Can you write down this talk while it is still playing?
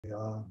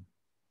Uh,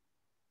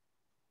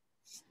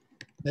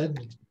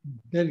 Ned,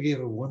 Ned gave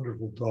a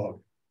wonderful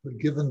talk, but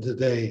given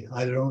today,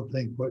 I don't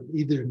think what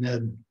either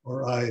Ned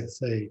or I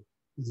say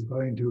is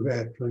going to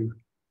actually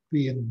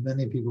be in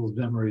many people's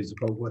memories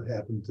about what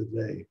happened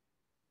today.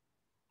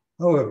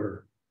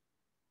 However,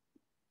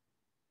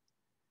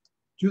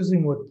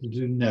 choosing what to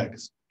do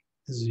next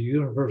is a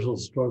universal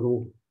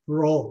struggle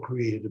for all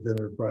creative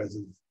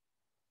enterprises.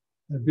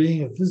 And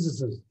being a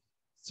physicist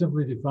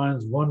simply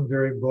defines one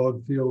very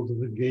broad field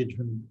of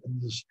engagement in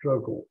this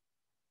struggle.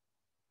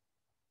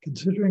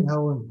 Considering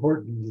how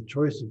important the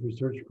choice of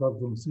research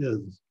problems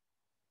is,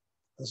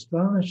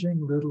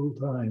 astonishing little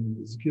time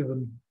is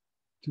given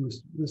to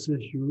this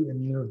issue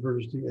in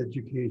university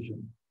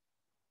education.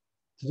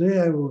 Today,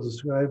 I will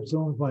describe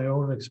some of my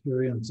own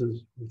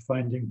experiences with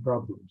finding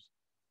problems.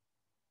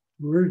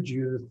 I urge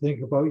you to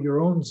think about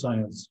your own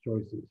science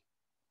choices.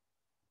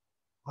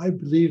 I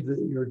believe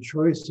that your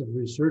choice of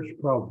research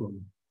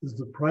problem is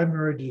the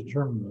primary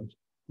determinant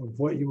of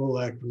what you will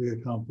actually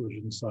accomplish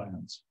in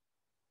science.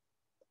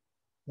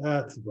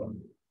 That's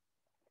fun.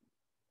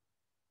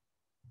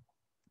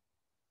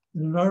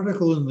 In an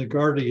article in The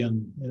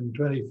Guardian in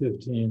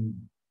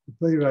 2015, the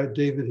playwright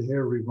David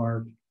Hare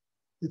remarked,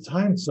 "It's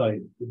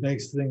hindsight that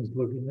makes things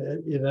look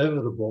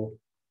inevitable.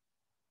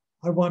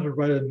 I want to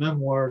write a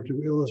memoir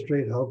to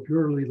illustrate how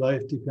purely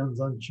life depends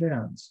on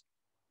chance."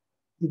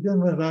 He then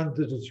went on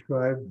to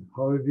describe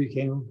how he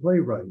became a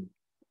playwright.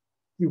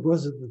 He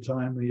was at the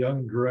time a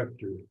young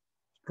director,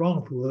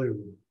 strong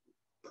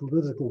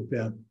political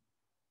bent.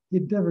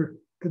 He'd never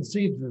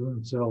conceived of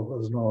himself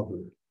as an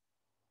author.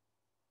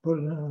 But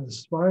an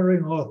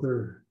aspiring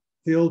author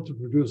failed to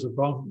produce a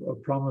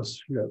promised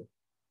script.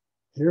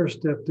 Hare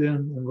stepped in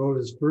and wrote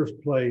his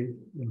first play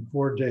in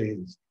 4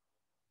 days.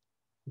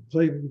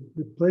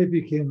 The play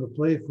became the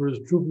play for his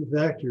troupe of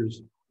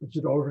actors, which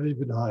had already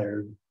been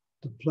hired,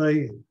 to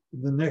play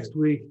the next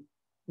week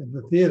in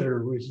the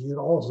theater, which he had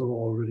also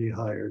already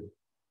hired.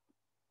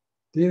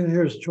 David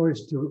Hare's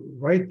choice to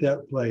write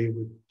that play,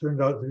 which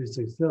turned out to be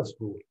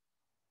successful,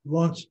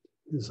 launched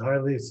his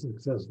highly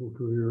successful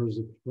career as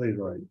a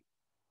playwright.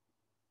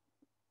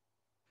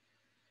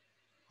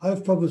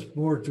 I've published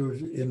more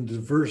in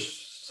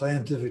diverse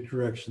scientific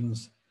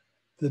directions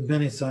than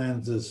many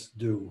scientists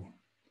do.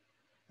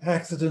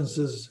 Accidents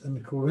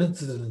and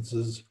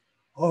coincidences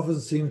often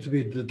seem to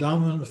be the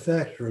dominant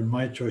factor in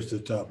my choice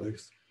of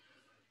topics,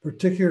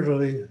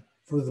 particularly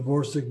for the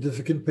more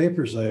significant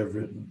papers I have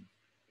written.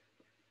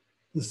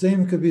 The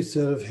same could be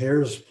said of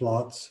Hare's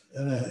plots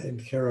and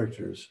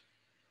characters.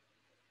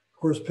 Of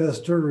course,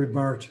 Pasteur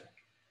remarked,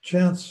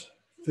 "Chance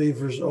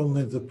favors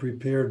only the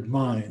prepared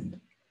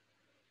mind."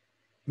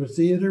 But it's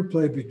the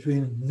interplay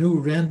between new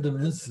random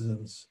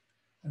incidents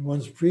and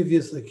one's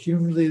previous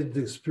accumulated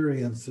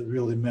experience that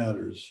really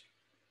matters.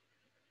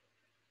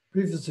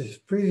 Previous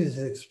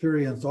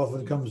experience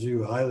often comes to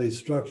you highly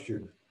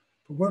structured,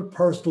 but what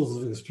parcels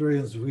of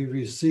experience we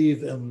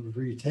receive and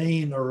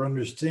retain or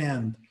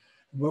understand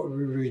and what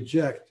we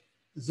reject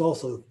is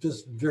also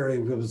just very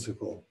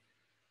whimsical.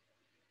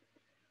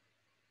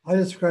 I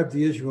describe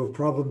the issue of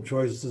problem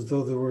choice as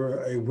though there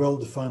were a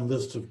well-defined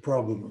list of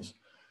problems,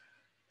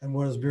 and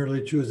one is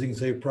merely choosing,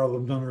 say,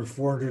 problem number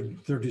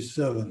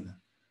 437,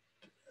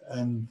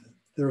 and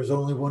there is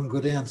only one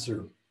good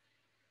answer.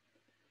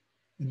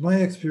 In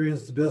my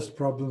experience, the best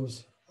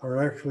problems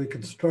are actually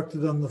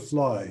constructed on the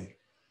fly,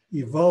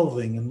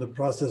 evolving in the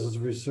process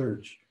of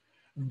research,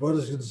 and what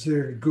is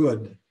considered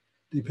good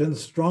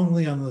depends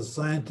strongly on the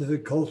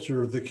scientific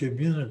culture of the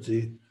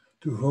community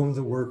to whom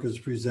the work is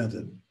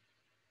presented.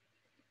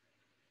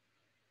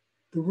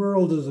 The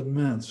world is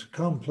immense,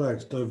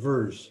 complex,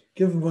 diverse.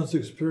 Given one's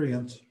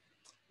experience,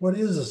 what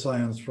is a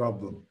science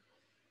problem?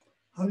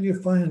 How do you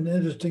find an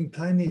interesting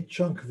tiny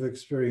chunk of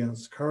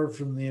experience carved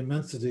from the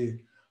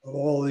immensity of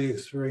all the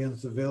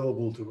experience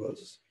available to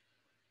us?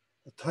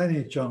 A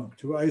tiny chunk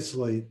to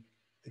isolate,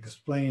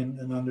 explain,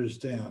 and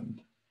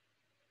understand.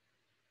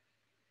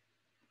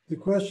 The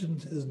question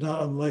is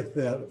not unlike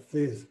that of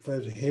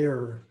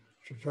Hare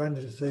trying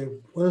to say,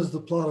 what is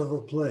the plot of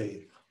a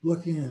play?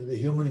 Looking at the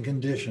human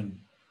condition.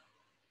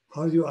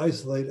 How do you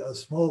isolate a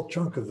small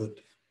chunk of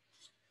it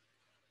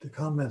to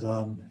comment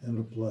on in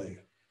a play?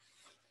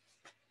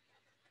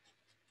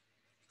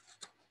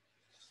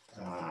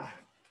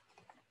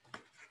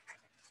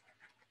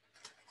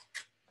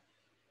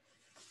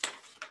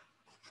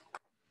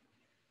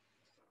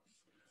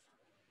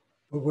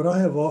 But what I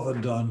have often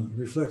done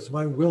reflects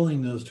my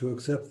willingness to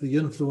accept the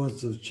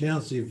influence of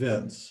chance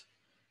events,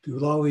 to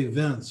allow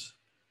events,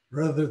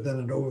 rather than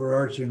an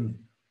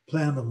overarching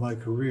plan of my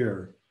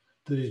career,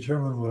 to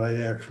determine what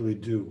I actually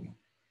do.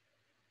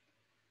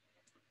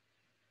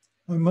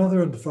 My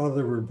mother and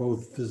father were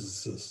both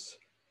physicists.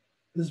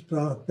 This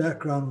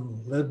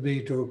background led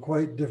me to a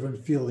quite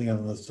different feeling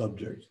on the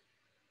subject.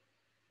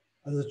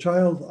 As a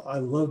child, I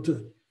loved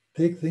to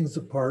take things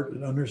apart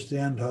and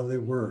understand how they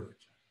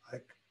worked. I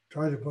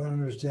tried to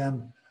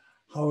understand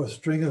how a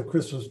string of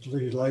Christmas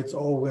tree lights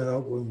all went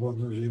out when one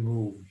was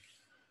removed,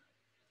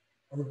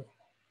 or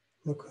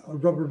Look, a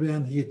rubber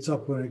band heats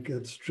up when it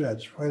gets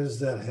stretched. Why does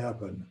that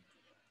happen?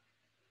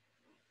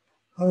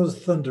 How does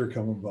thunder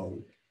come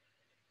about?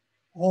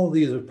 All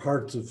these are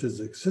parts of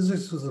physics.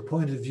 Physics was the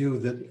point of view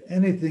that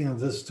anything of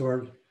this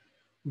sort,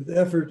 with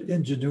effort,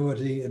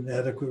 ingenuity, and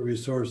adequate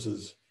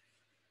resources,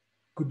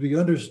 could be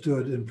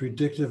understood in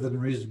predictive and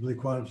reasonably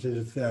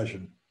quantitative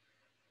fashion.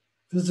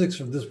 Physics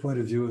from this point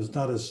of view is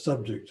not a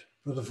subject,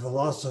 but a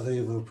philosophy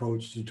of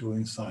approach to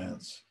doing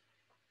science.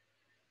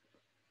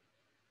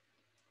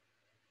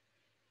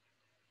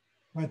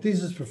 My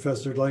thesis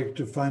professor liked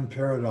to find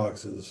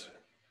paradoxes,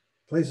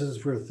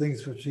 places where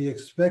things which he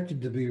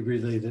expected to be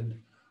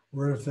related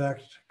were in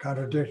fact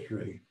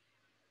contradictory.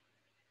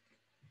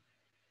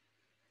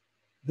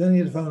 Then he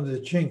had found a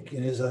chink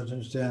in his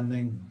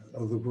understanding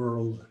of the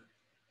world,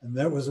 and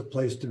that was a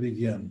place to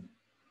begin.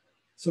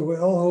 So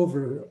L.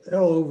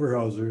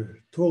 Overhauser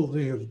told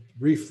me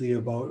briefly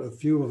about a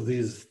few of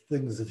these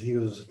things that he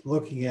was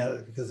looking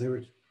at because they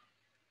were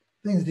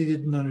things he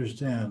didn't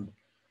understand.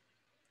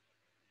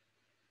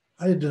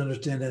 I didn't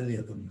understand any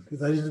of them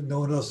because I didn't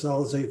know enough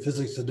solid-state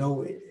physics to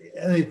know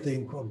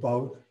anything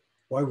about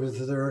why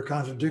was there a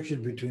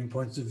contradiction between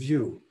points of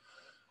view.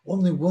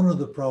 Only one of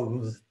the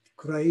problems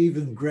could I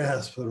even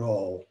grasp at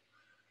all.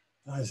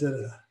 And I said,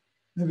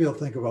 maybe I'll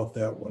think about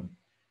that one.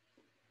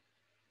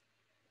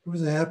 It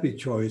was a happy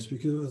choice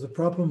because it was a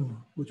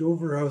problem which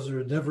Overhauser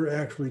had never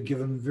actually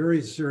given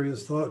very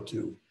serious thought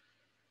to,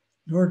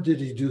 nor did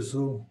he do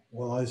so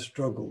while I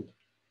struggled.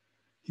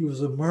 He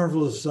was a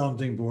marvelous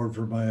sounding board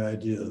for my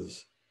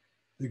ideas.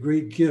 The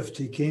great gift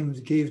he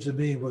gave to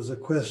me was a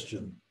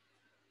question.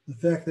 The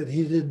fact that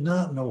he did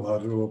not know how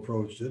to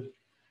approach it,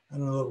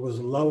 and it was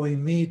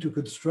allowing me to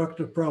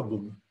construct a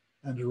problem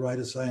and to write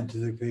a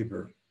scientific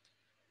paper.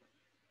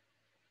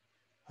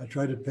 I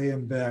try to pay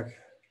him back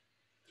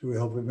through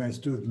helping my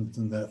students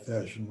in that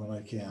fashion when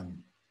I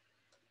can.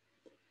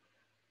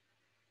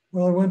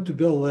 Well, I went to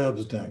Bell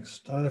Labs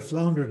next. I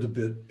floundered a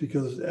bit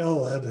because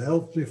Al had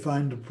helped me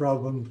find a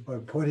problem by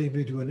pointing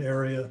me to an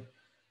area,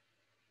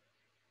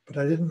 but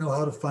I didn't know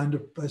how to find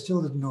I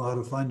still didn't know how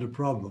to find a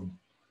problem.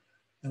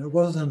 And it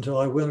wasn't until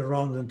I went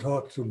around and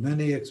talked to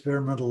many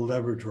experimental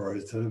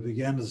laboratories that I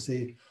began to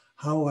see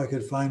how I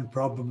could find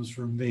problems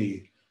for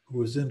me, who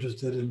was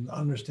interested in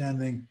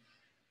understanding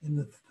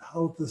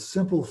how the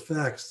simple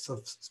facts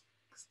of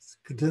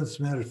condensed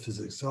matter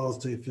physics,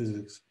 solid-state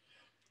physics,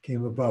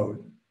 came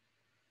about.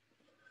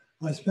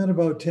 I spent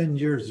about 10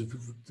 years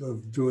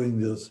of doing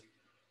this,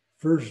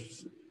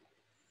 first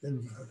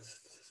in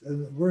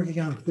working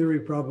on theory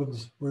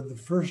problems where the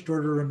first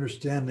order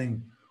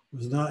understanding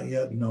was not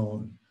yet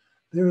known.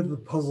 They were the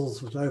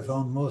puzzles which I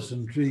found most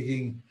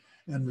intriguing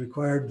and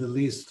required the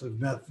least of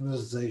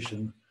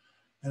mathematization.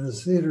 And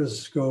as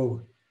theorists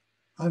go,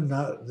 I'm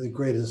not the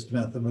greatest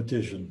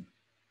mathematician.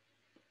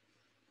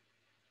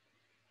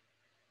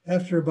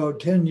 After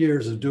about 10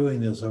 years of doing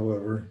this,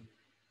 however,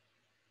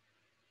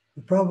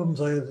 the problems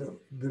I had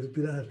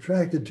been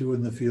attracted to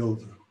in the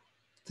field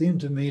seemed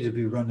to me to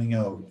be running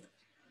out.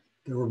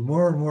 There were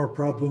more and more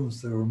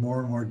problems. There were more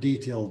and more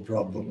detailed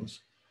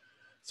problems.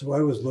 So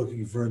I was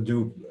looking for a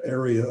new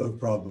area of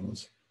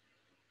problems.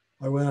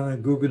 I went on a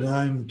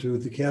Guggenheim to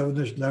the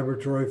Cavendish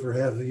Laboratory for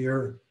half a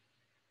year.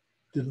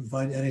 Didn't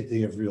find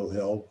anything of real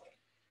help.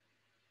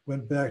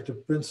 Went back to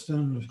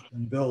Princeton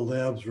and Bell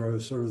Labs where I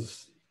was sort of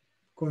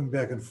going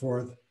back and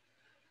forth.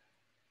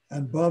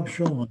 And Bob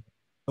Shulman,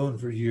 known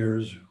for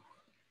years,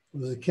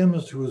 was a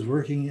chemist who was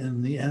working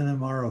in the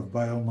NMR of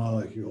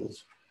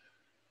biomolecules.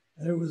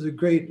 And it was a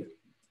great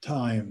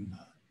time.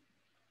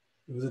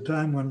 It was a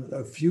time when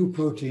a few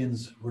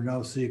proteins were now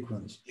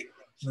sequenced,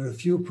 when a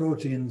few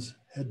proteins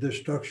had their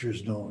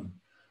structures known,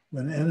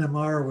 when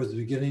NMR was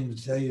beginning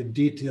to tell you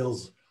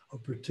details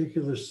of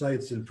particular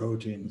sites in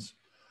proteins,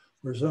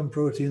 where some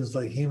proteins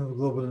like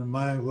hemoglobin and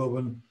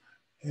myoglobin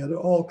had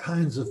all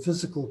kinds of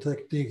physical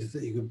techniques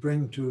that you could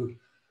bring to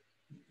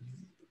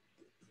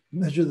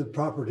measure the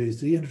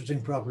properties, the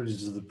interesting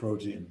properties of the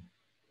protein.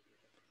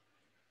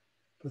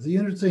 But the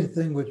interesting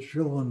thing which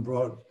Shulman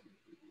brought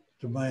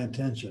to my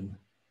attention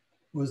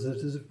was that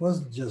it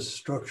wasn't just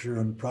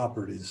structure and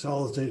properties.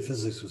 Solid-state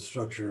physics was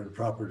structure and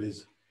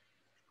properties.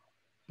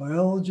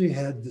 Biology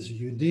had this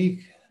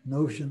unique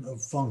notion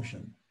of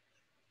function.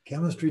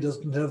 Chemistry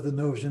doesn't have the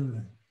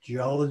notion.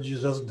 Geology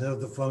doesn't have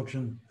the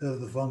function.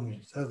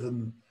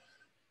 Doesn't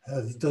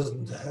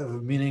have a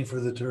meaning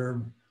for the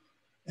term.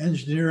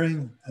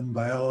 Engineering and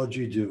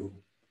biology do.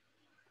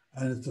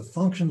 And it's the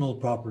functional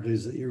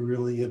properties that you're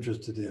really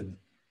interested in,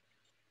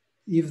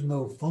 even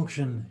though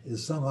function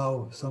is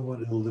somehow somewhat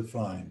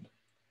ill-defined.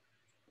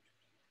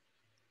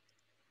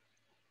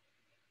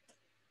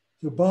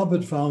 So Bob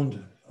had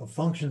found a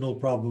functional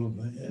problem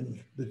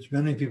which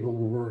many people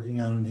were working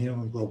on in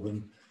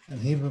hemoglobin,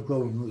 and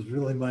hemoglobin was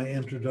really my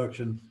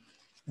introduction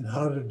in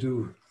how to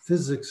do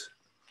physics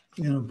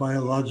in a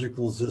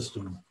biological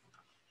system.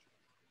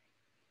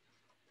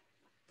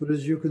 But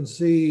as you can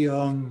see,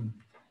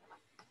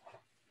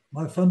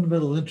 my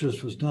fundamental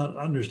interest was not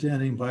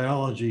understanding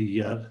biology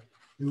yet.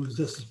 It was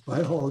just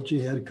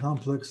biology had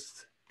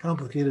complex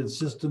complicated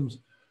systems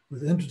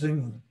with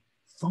interesting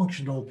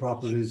functional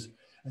properties,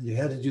 and you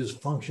had to use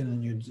function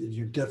in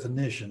your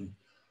definition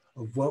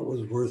of what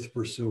was worth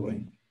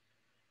pursuing.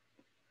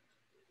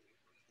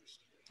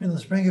 In the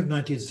spring of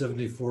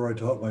 1974, I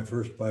taught my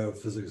first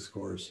biophysics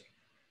course.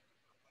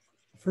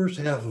 The first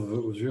half of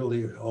it was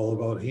really all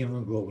about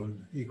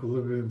hemoglobin,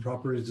 equilibrium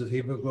properties of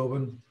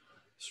hemoglobin,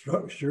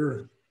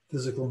 structure,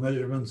 physical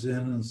measurements in,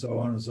 and so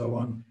on and so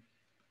on.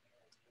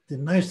 The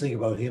nice thing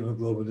about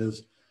hemoglobin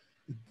is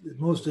the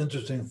most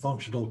interesting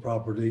functional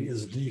property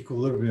is the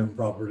equilibrium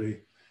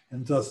property,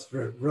 and thus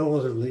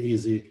relatively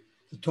easy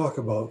to talk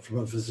about from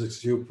a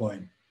physics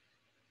viewpoint.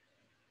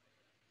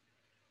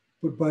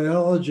 But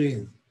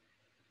biology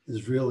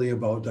is really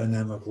about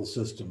dynamical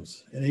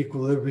systems. In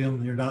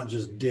equilibrium, you're not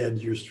just dead,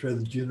 you're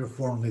spread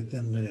uniformly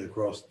thinly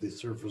across the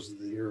surface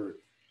of the earth.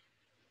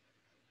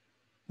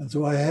 And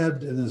so I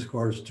had in this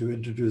course to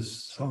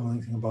introduce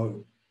something about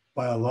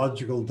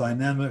biological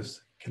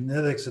dynamics,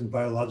 kinetics, and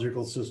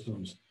biological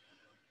systems.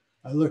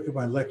 I look at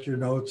my lecture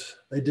notes,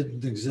 they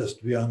didn't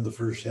exist beyond the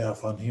first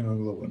half on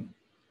hemoglobin.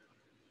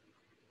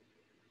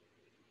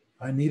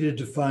 I needed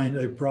to find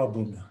a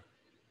problem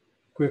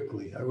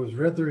quickly. I was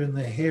rather in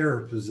the hair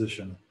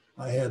position.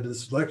 I had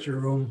this lecture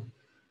room,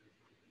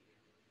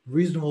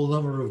 reasonable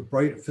number of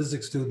bright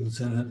physics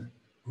students in it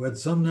who had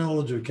some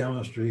knowledge of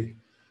chemistry,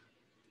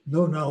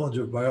 no knowledge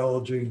of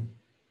biology,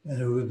 and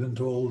who had been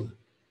told,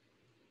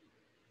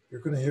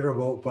 you're going to hear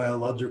about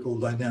biological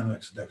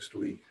dynamics next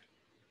week.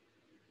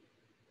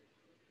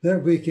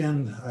 That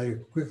weekend, I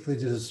quickly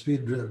did a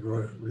speed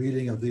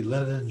reading of the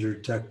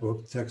Leninger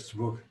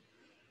textbook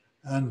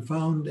and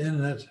found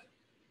in it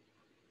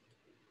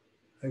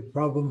a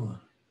problem.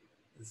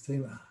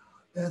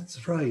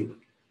 That's right.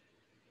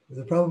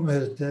 The problem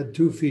had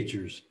two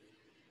features.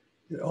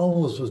 It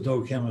almost was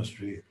no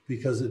chemistry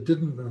because it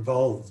didn't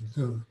involve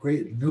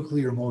great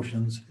nuclear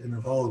motions. It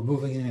involved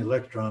moving an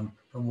electron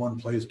from one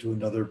place to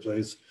another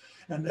place,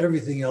 and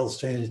everything else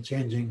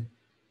changing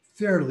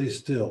fairly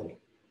still.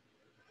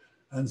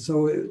 And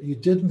so you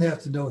didn't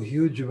have to know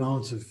huge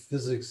amounts of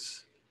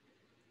physics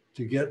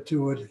to get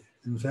to it.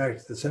 In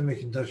fact, the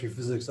semiconductor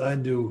physics I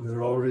knew had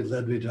already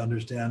led me to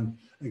understand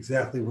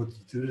exactly what to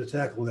do to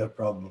tackle that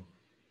problem.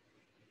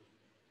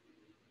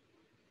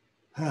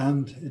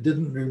 And it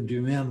didn't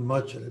demand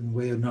much in the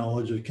way of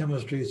knowledge of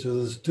chemistry, so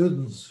the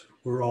students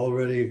were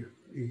already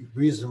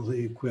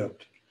reasonably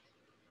equipped.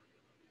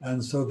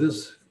 And so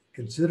this,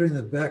 considering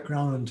the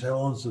background and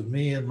talents of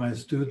me and my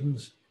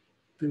students,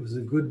 it was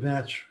a good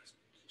match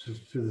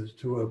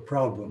to a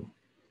problem.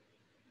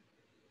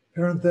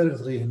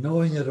 Parenthetically,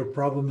 knowing that a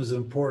problem is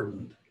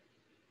important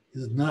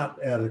is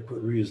not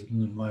adequate reason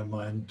in my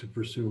mind to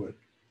pursue it.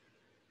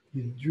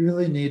 You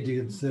really need to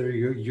consider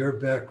your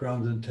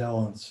background and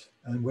talents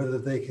and whether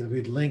they can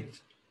be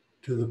linked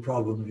to the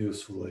problem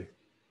usefully.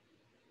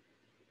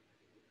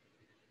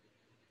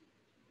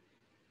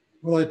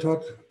 Well, I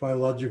taught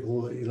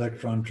biological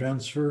electron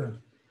transfer.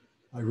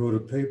 I wrote a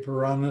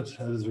paper on it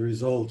as a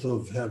result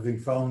of having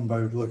found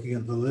by looking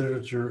at the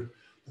literature,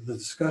 the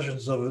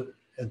discussions of it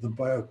in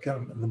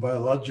the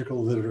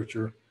biological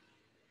literature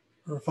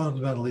are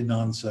fundamentally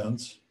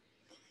nonsense.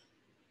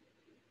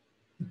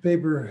 The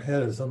paper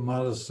had some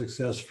modest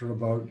success for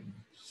about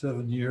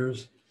 7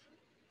 years.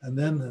 And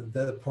then at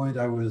that point,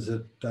 I was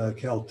at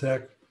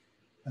Caltech,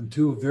 and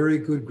two very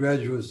good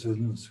graduate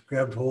students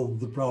grabbed hold of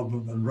the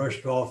problem and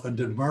rushed off and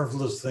did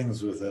marvelous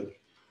things with it.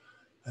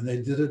 And they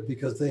did it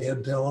because they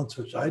had talents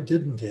which I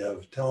didn't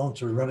have. Talents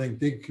for running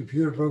big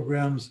computer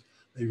programs.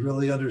 They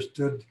really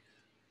understood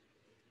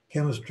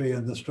chemistry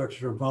and the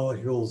structure of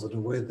molecules in a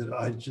way that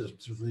I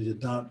just really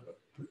did not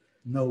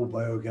know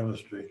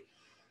biochemistry.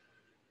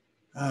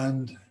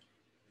 And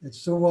it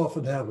so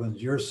often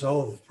happens, your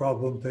solved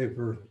problem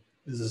paper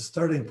is a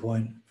starting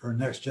point for a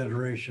next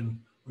generation,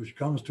 which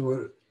comes to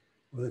it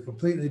with a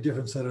completely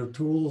different set of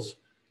tools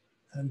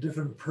and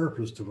different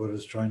purpose to what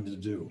it's trying to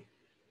do.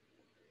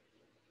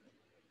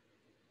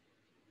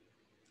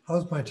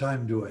 How's my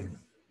time doing?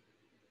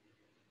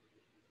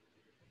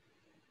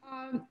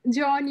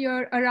 John,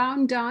 you're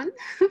around done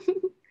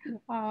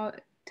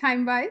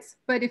time-wise,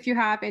 but if you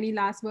have any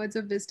last words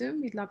of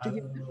wisdom, we'd love to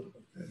hear them.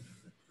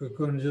 We're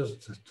going to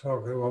just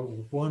talk about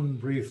one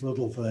brief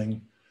little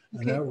thing,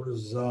 and that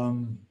was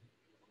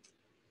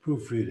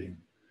proofreading.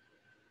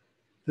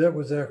 That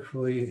was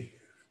actually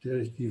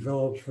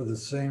developed for the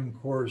same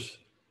course,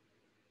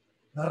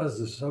 not as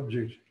a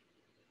subject.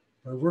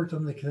 I worked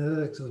on the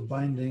kinetics of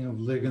binding of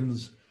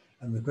ligands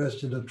and the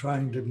question of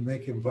trying to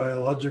make a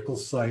biological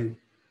site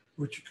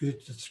which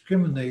could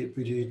discriminate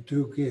between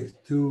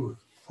two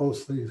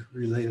closely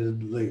related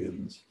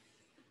ligands.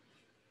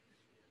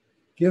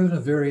 Given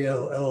a very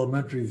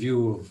elementary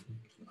view of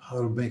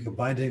how to make a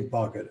binding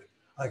pocket,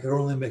 I could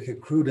only make a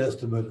crude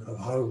estimate of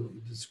how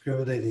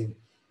discriminating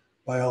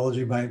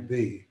biology might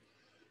be.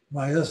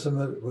 My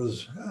estimate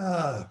was,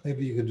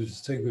 maybe you could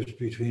distinguish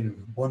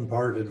between 1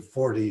 part in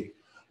 40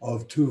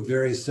 of two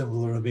very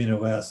similar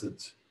amino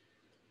acids.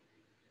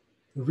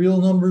 The real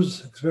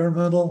numbers,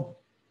 experimental,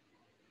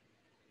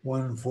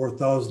 1 in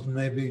 4,000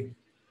 maybe.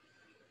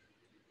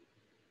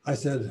 I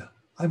said,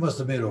 I must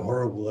have made a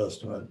horrible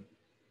estimate.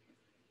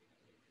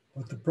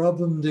 But the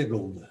problem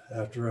niggled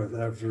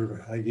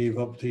after I gave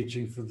up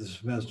teaching for the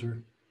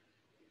semester.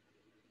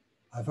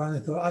 I finally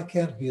thought, I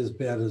can't be as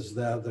bad as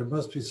that. There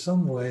must be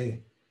some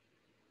way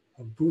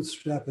of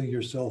bootstrapping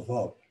yourself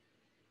up.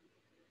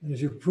 And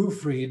if you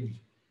proofread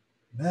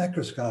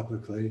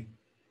macroscopically,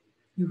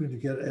 you can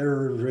get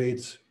error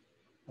rates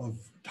of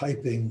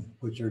typing,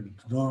 which are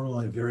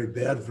normally very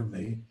bad for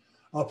me,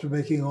 up to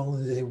making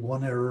only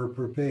one error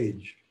per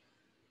page.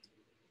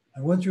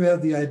 And once you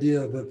have the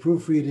idea that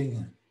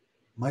proofreading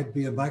might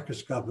be a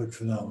microscopic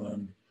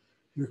phenomenon,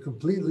 you're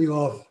completely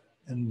off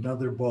in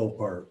another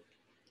ballpark.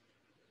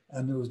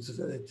 And it was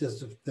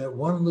just that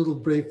one little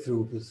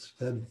breakthrough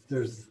that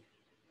there's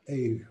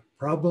a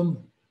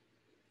problem,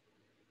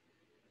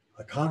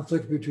 a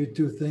conflict between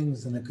two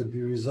things, and it could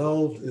be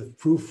resolved if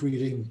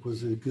proofreading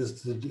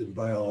existed in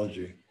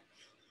biology.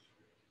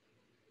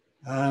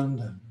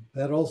 And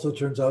that also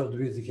turns out to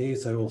be the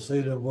case. I will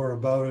say no more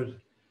about it,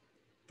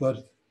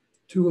 but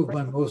two of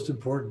my most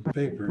important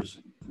papers,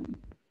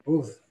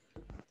 both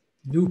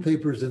new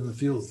papers in the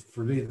field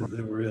for me that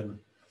they were in,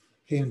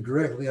 came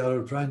directly out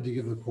of trying to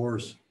give a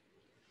course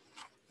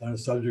on a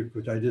subject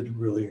which I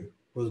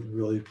wasn't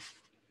really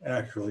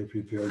actually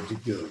prepared to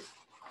give.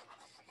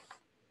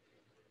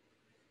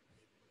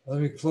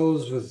 Let me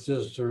close with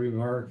just a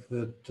remark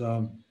that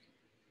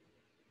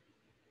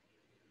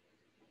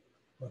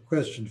a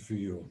question for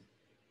you.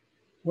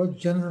 What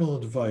general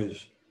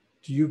advice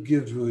do you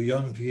give to a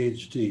young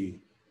PhD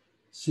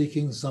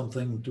seeking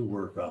something to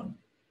work on?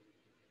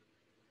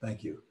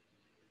 Thank you.